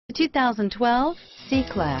2012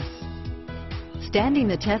 C-Class. Standing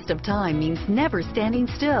the test of time means never standing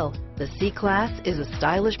still. The C-Class is a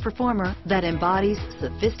stylish performer that embodies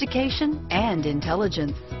sophistication and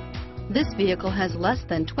intelligence. This vehicle has less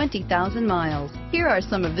than 20,000 miles. Here are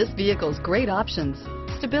some of this vehicle's great options: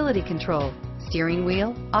 stability control, steering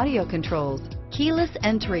wheel audio controls, keyless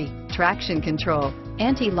entry, traction control,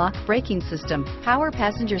 anti-lock braking system, power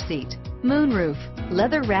passenger seat, moonroof,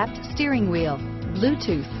 leather-wrapped steering wheel,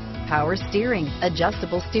 Bluetooth, power steering,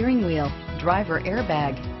 adjustable steering wheel, driver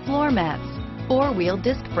airbag, floor mats, four-wheel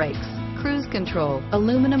disc brakes, cruise control,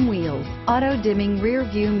 aluminum wheels, auto-dimming rear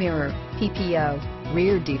view mirror, PPO,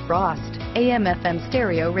 rear defrost, AM/FM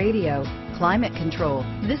stereo radio, climate control.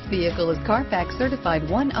 This vehicle is Carfax certified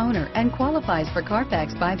one owner and qualifies for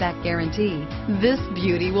Carfax buyback guarantee. This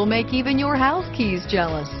beauty will make even your house keys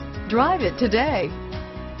jealous. Drive it today.